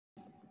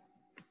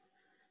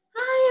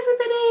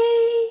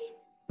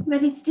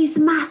Ready to do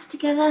some maths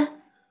together?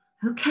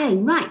 Okay,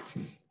 right.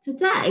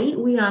 Today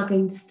we are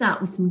going to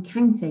start with some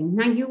counting.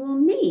 Now you will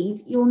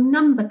need your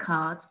number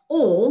cards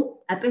or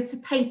a bit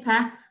of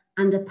paper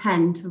and a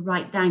pen to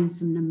write down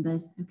some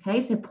numbers.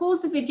 Okay, so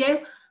pause the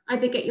video,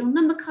 either get your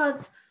number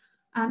cards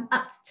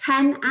up to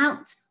 10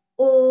 out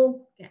or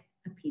get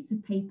a piece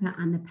of paper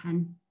and a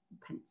pen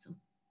or pencil.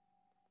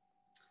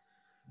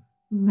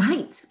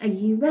 Right, are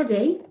you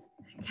ready?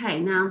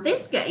 Okay, now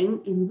this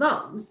game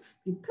involves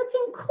you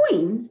putting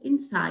coins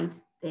inside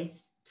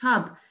this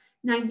tub.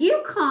 Now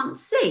you can't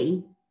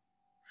see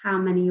how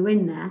many are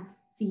in there,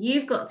 so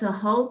you've got to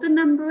hold the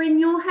number in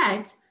your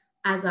head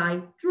as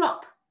I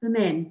drop them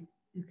in.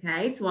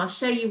 Okay, so I'll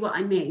show you what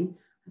I mean.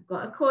 I've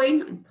got a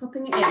coin, I'm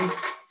popping it in.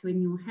 So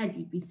in your head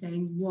you'd be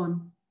saying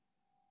 1,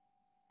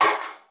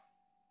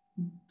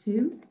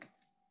 2,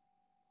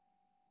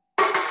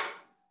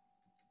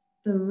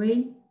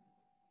 3,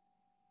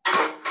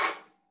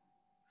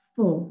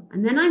 4,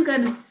 and then I'm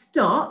going to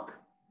stop,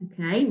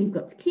 okay, and you've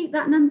got to keep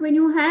that number in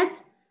your head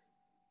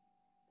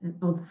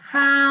of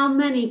how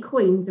many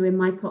coins are in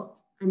my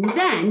pot, and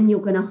then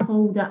you're going to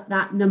hold up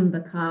that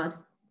number card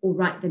or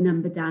write the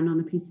number down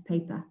on a piece of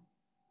paper.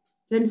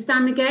 Do you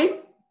understand the game?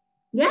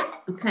 Yeah?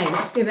 Okay,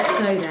 let's give it a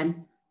go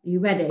then. Are you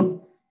ready?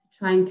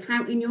 Try and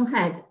count in your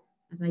head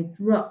as I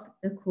drop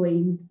the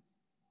coins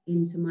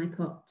into my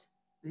pot.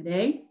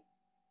 Ready?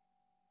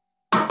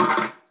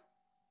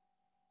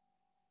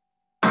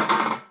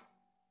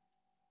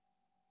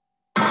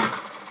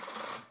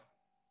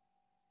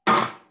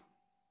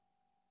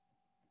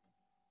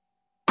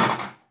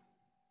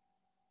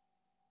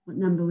 What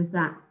number was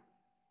that?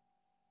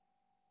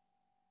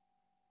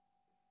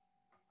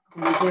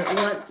 I'm going to do it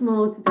once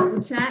more to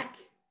double check.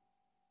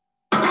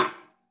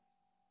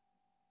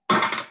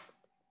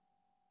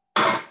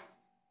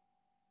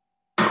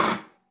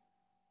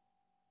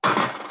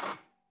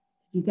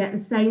 Did you get the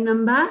same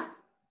number?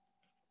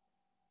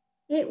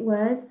 It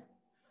was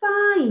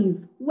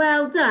 5.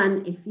 Well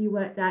done if you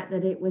worked out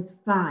that it was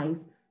 5.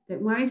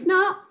 Don't worry if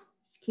not.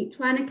 Just keep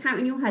trying to count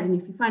in your head, and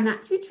if you find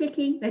that too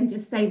tricky, then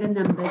just say the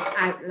numbers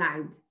out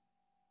loud.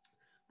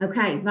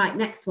 Okay, right,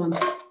 next one.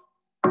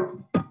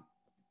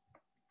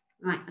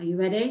 Right, are you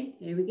ready?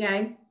 Here we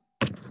go.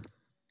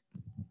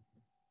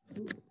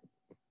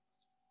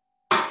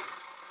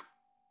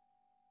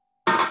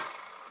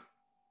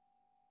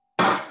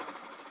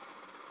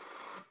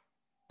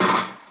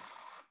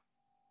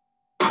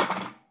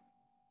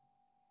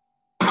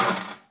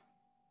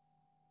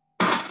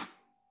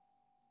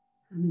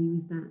 How many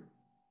was that?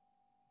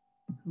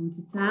 Hold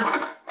it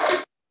up.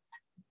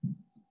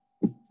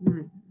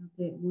 Right, I'll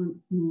do it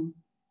once more.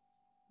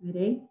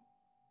 Ready?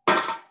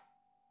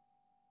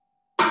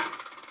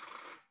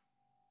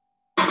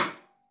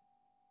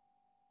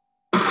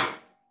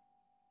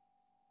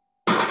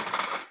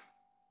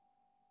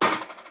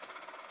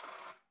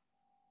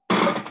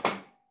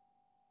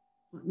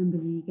 What number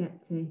did you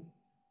get to? Did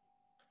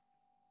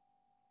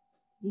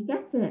you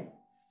get it?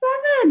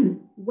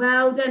 7.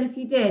 Well done if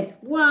you did.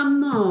 One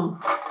more.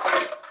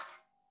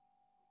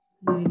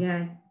 Here we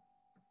go.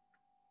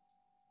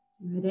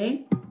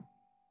 Ready?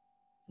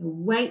 So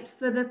wait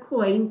for the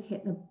coin to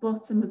hit the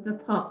bottom of the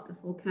pot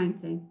before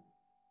counting.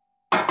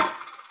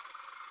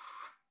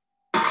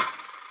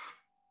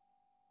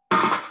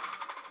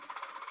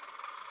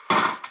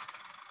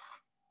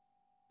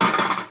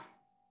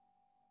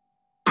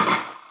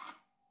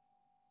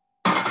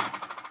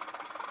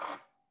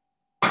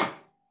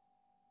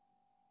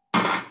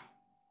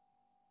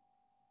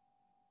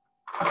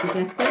 Did you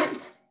get it?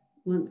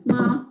 Once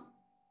more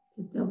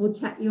to double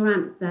check your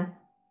answer.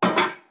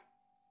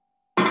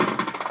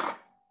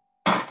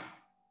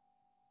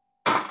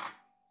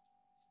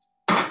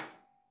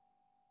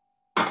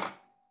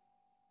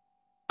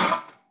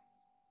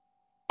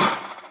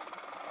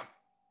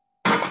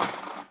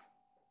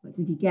 What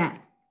did you get?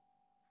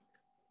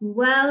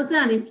 Well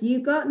done if you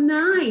got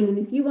 9, and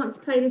if you want to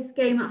play this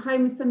game at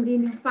home with somebody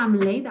in your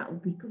family, that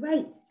would be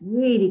great. It's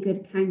really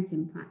good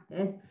counting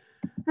practice.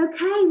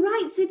 Okay,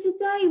 right, so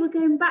today we're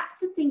going back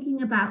to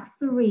thinking about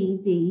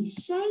 3D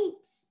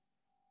shapes.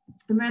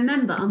 And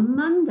remember, on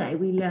Monday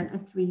we learned a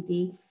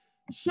 3D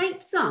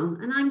shape song,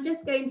 and I'm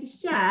just going to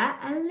share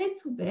a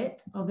little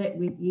bit of it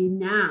with you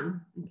now,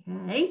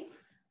 okay?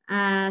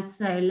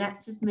 So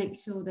let's just make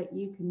sure that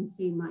you can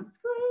see my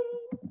screen.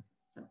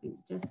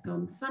 Something's just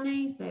gone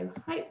funny, so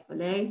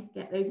hopefully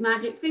get those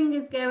magic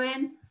fingers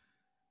going,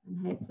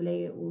 and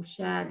hopefully it will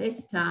share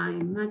this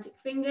time. Magic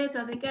fingers,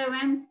 are they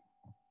going?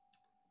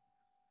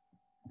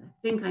 I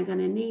think I'm going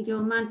to need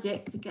your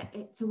magic to get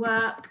it to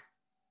work.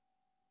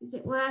 Is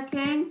it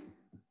working?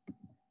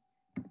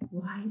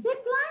 Why is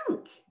it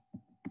blank?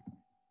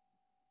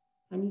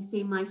 Can you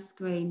see my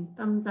screen?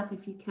 Thumbs up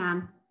if you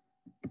can.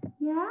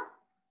 Yeah?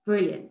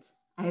 Brilliant.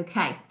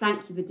 Okay,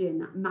 thank you for doing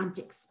that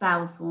magic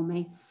spell for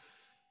me.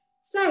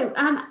 So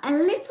a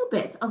little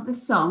bit of the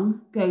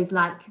song goes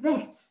like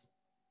this.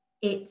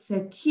 It's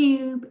a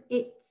cube,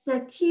 it's a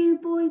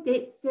cuboid,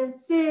 it's a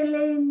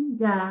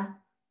cylinder.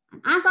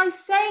 And as I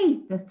say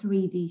the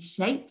 3D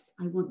shapes,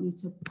 I want you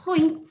to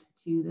point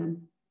to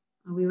them.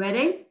 Are we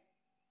ready?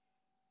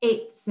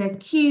 It's a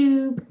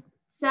cube,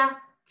 it's a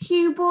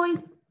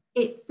cuboid,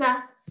 it's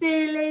a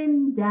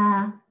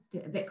cylinder. Let's do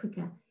it a bit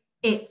quicker.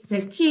 It's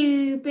a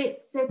cube,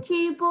 it's a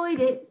cuboid,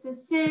 it's a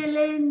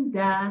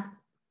cylinder.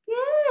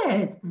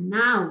 Good. And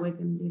now we're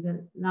going to do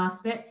the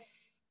last bit.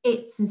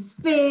 It's a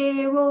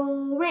sphere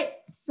or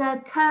it's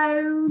a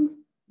cone.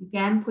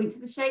 Again, point to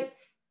the shapes.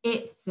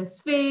 It's a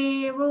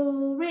sphere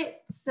or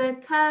it's a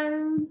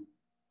cone.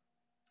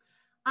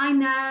 I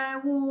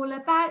know all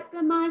about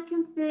them. I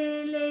can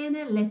fill in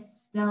a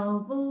list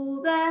of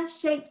all the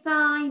shapes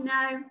I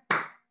know.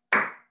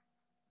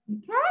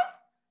 Okay?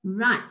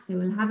 Right, so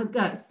we'll have a go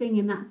at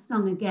singing that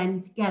song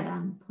again together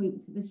and point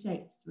to the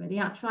shapes. Ready?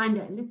 I'll try and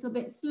do it a little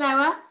bit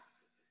slower.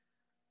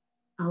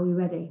 Are we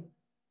ready?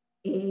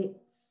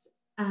 It's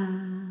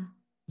a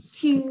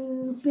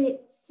cube,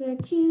 it's a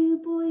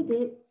cuboid,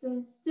 it's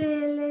a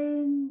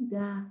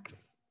cylinder.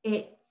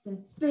 It's a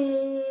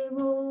sphere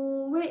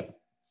or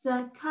it's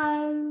a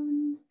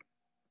cone.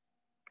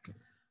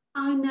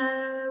 I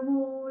know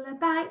all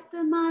about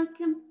them. I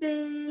can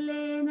fill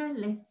in a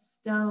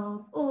list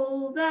of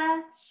all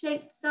the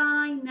shapes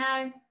I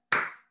know.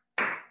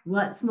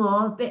 Once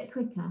more, a bit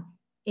quicker.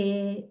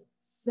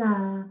 It's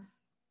a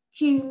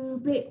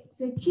cube, it's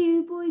a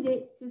cuboid,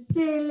 it's a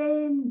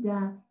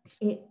cylinder.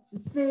 It's a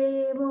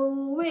sphere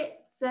or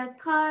it's a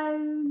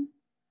cone.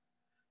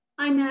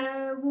 I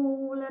know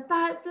all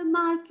about them.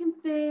 I can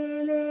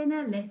fill in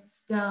a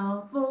list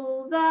of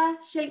all the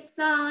shapes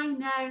I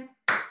know.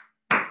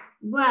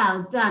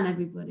 Well done,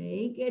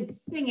 everybody. Good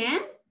singing.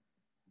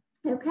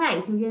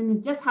 Okay, so we're going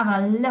to just have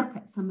a look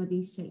at some of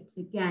these shapes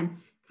again.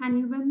 Can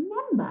you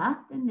remember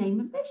the name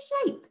of this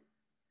shape?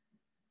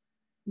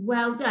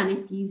 Well done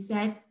if you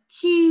said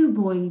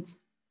cuboid.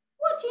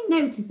 What do you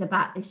notice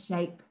about this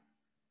shape?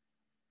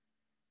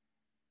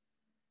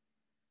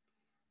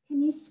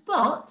 Can you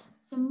spot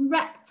some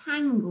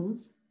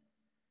rectangles?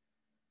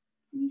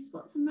 Can you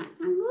spot some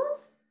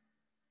rectangles?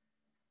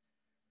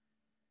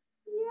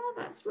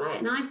 Yeah, that's right.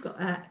 And I've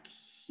got a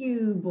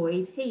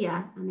cuboid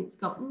here and it's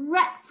got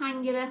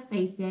rectangular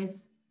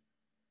faces.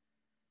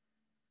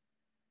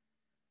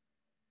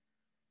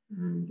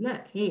 And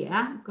look here,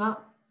 I've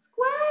got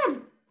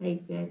squared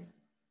faces.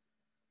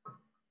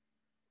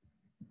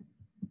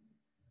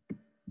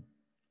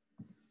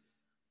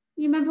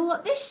 You remember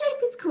what this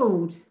shape is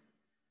called?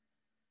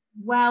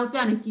 Well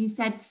done if you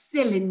said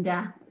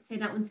cylinder. Let's say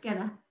that one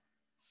together.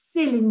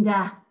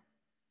 Cylinder.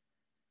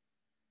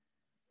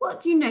 What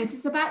do you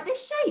notice about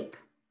this shape?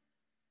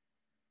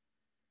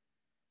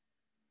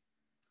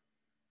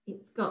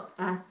 It's got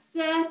a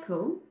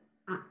circle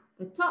at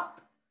the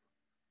top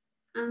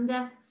and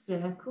a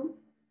circle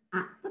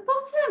at the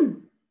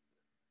bottom.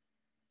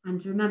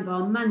 And remember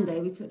on Monday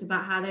we talked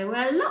about how there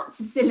were lots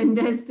of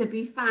cylinders to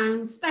be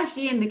found,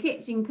 especially in the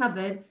kitchen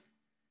cupboards.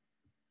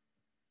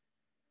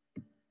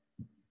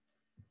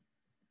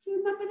 Do you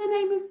remember the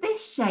name of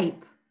this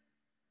shape?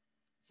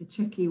 It's a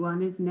tricky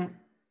one, isn't it?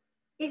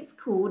 It's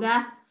called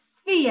a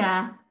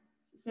sphere.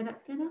 Say that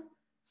together.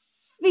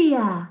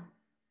 Sphere.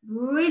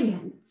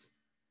 Brilliant.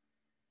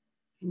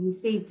 Can you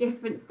see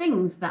different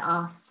things that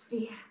are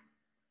sphere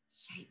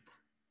shape?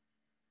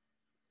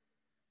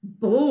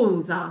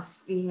 Balls are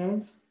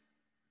spheres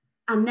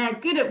and they're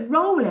good at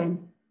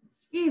rolling.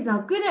 Spheres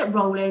are good at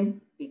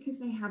rolling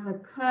because they have a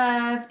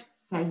curved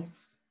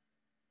face.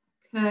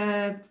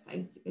 Curved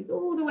face. It goes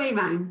all the way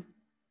around.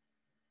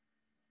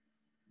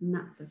 And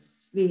that's a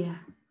sphere.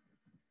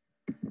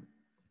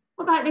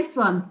 What about this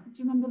one?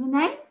 Do you remember the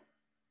name?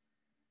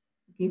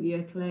 I'll give you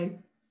a clue.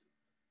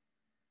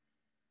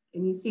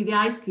 Can you see the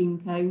ice cream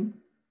cone?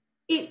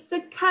 It's a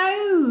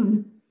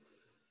cone.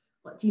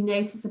 What do you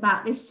notice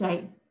about this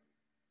shape?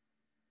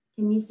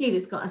 Can you see that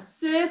it's got a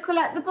circle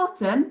at the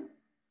bottom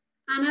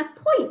and a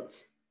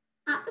point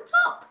at the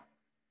top?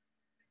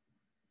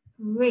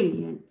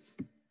 Brilliant.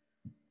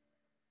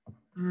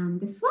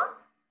 And this one?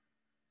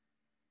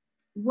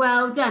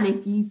 Well done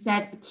if you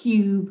said a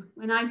cube.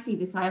 When I see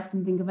this, I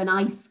often think of an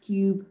ice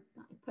cube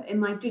that I put in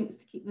my drinks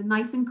to keep them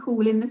nice and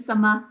cool in the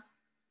summer.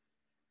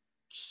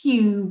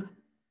 Cube.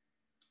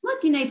 What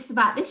do you notice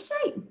about this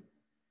shape?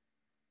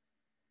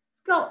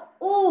 It's got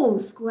all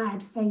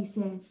squared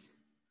faces.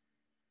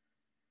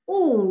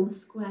 All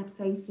squared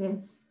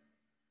faces.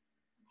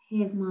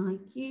 Here's my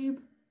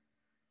cube.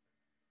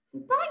 It's a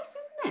dice,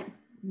 isn't it?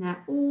 And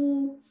they're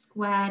all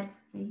squared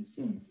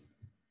faces.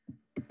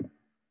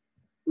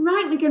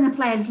 Right, we're going to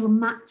play a little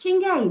matching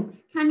game.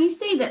 Can you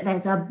see that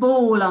there's a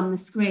ball on the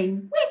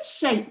screen? Which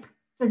shape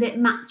does it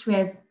match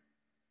with?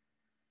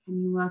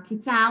 Can you work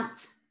it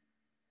out?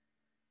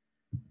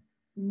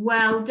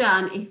 Well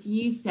done if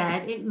you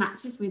said it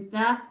matches with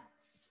the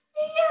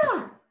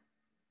sphere.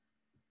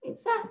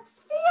 It's a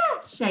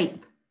sphere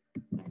shape.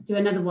 Let's do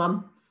another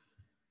one.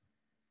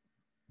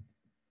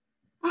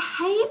 A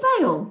hay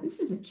bale. This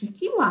is a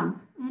tricky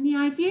one. Any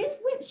ideas?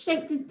 Which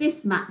shape does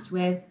this match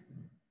with?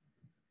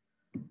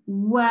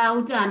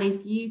 Well done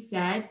if you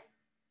said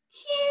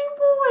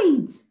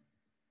cuboid.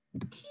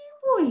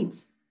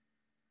 cuboid.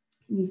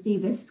 Can you see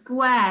the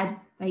squared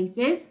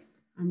faces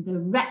and the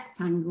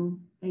rectangle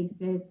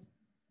faces?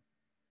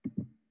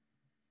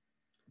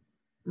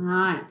 All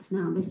right,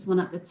 now this one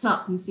at the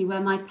top, you see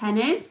where my pen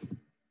is? I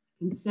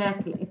can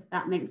circle it if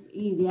that makes it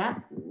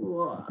easier.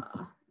 Whoa,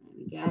 there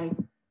we go.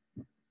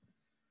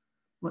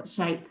 What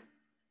shape?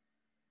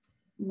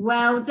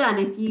 Well done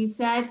if you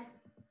said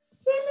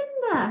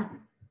cylinder.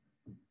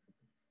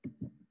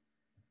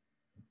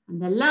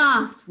 And the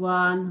last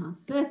one, I'll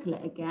circle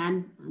it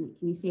again. And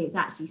can you see it's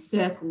actually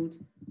circled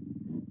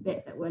the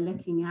bit that we're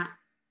looking at?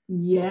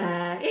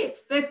 Yeah,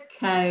 it's the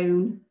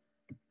cone.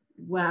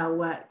 Well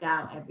worked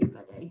out,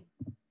 everybody.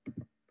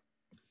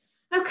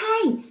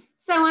 Okay,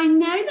 so I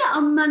know that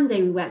on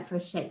Monday we went for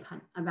a shape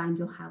hunt around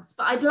your house,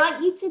 but I'd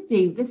like you to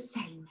do the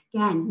same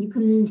again. You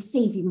can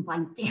see if you can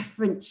find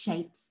different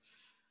shapes.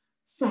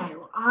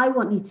 So I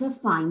want you to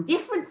find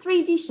different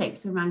 3D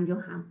shapes around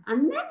your house,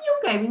 and then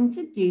you're going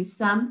to do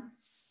some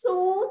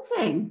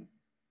sorting.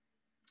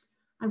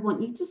 I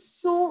want you to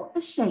sort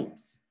the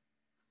shapes.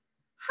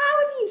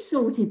 How have you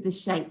sorted the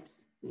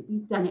shapes? Maybe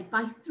you've done it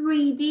by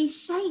 3D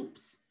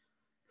shapes.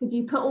 Could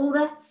you put all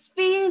the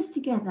spheres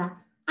together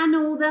and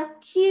all the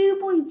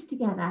cuboids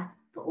together,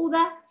 put all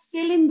the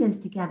cylinders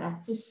together?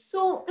 So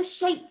sort the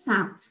shapes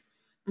out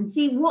and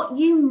see what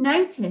you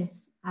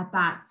notice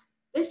about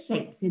the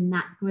shapes in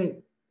that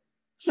group.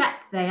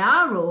 Check they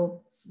are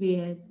all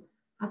spheres.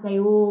 Have they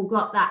all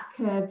got that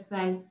curved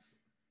face?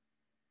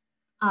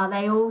 Are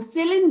they all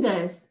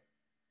cylinders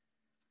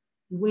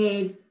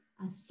with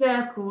a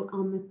circle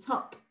on the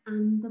top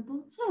and the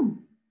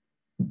bottom?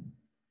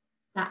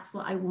 That's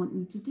what I want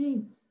you to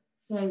do.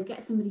 So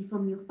get somebody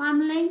from your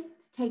family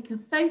to take a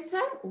photo,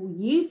 or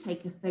you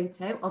take a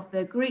photo of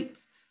the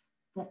groups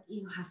that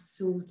you have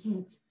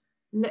sorted.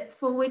 Look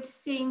forward to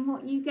seeing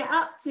what you get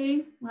up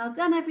to. Well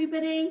done,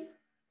 everybody.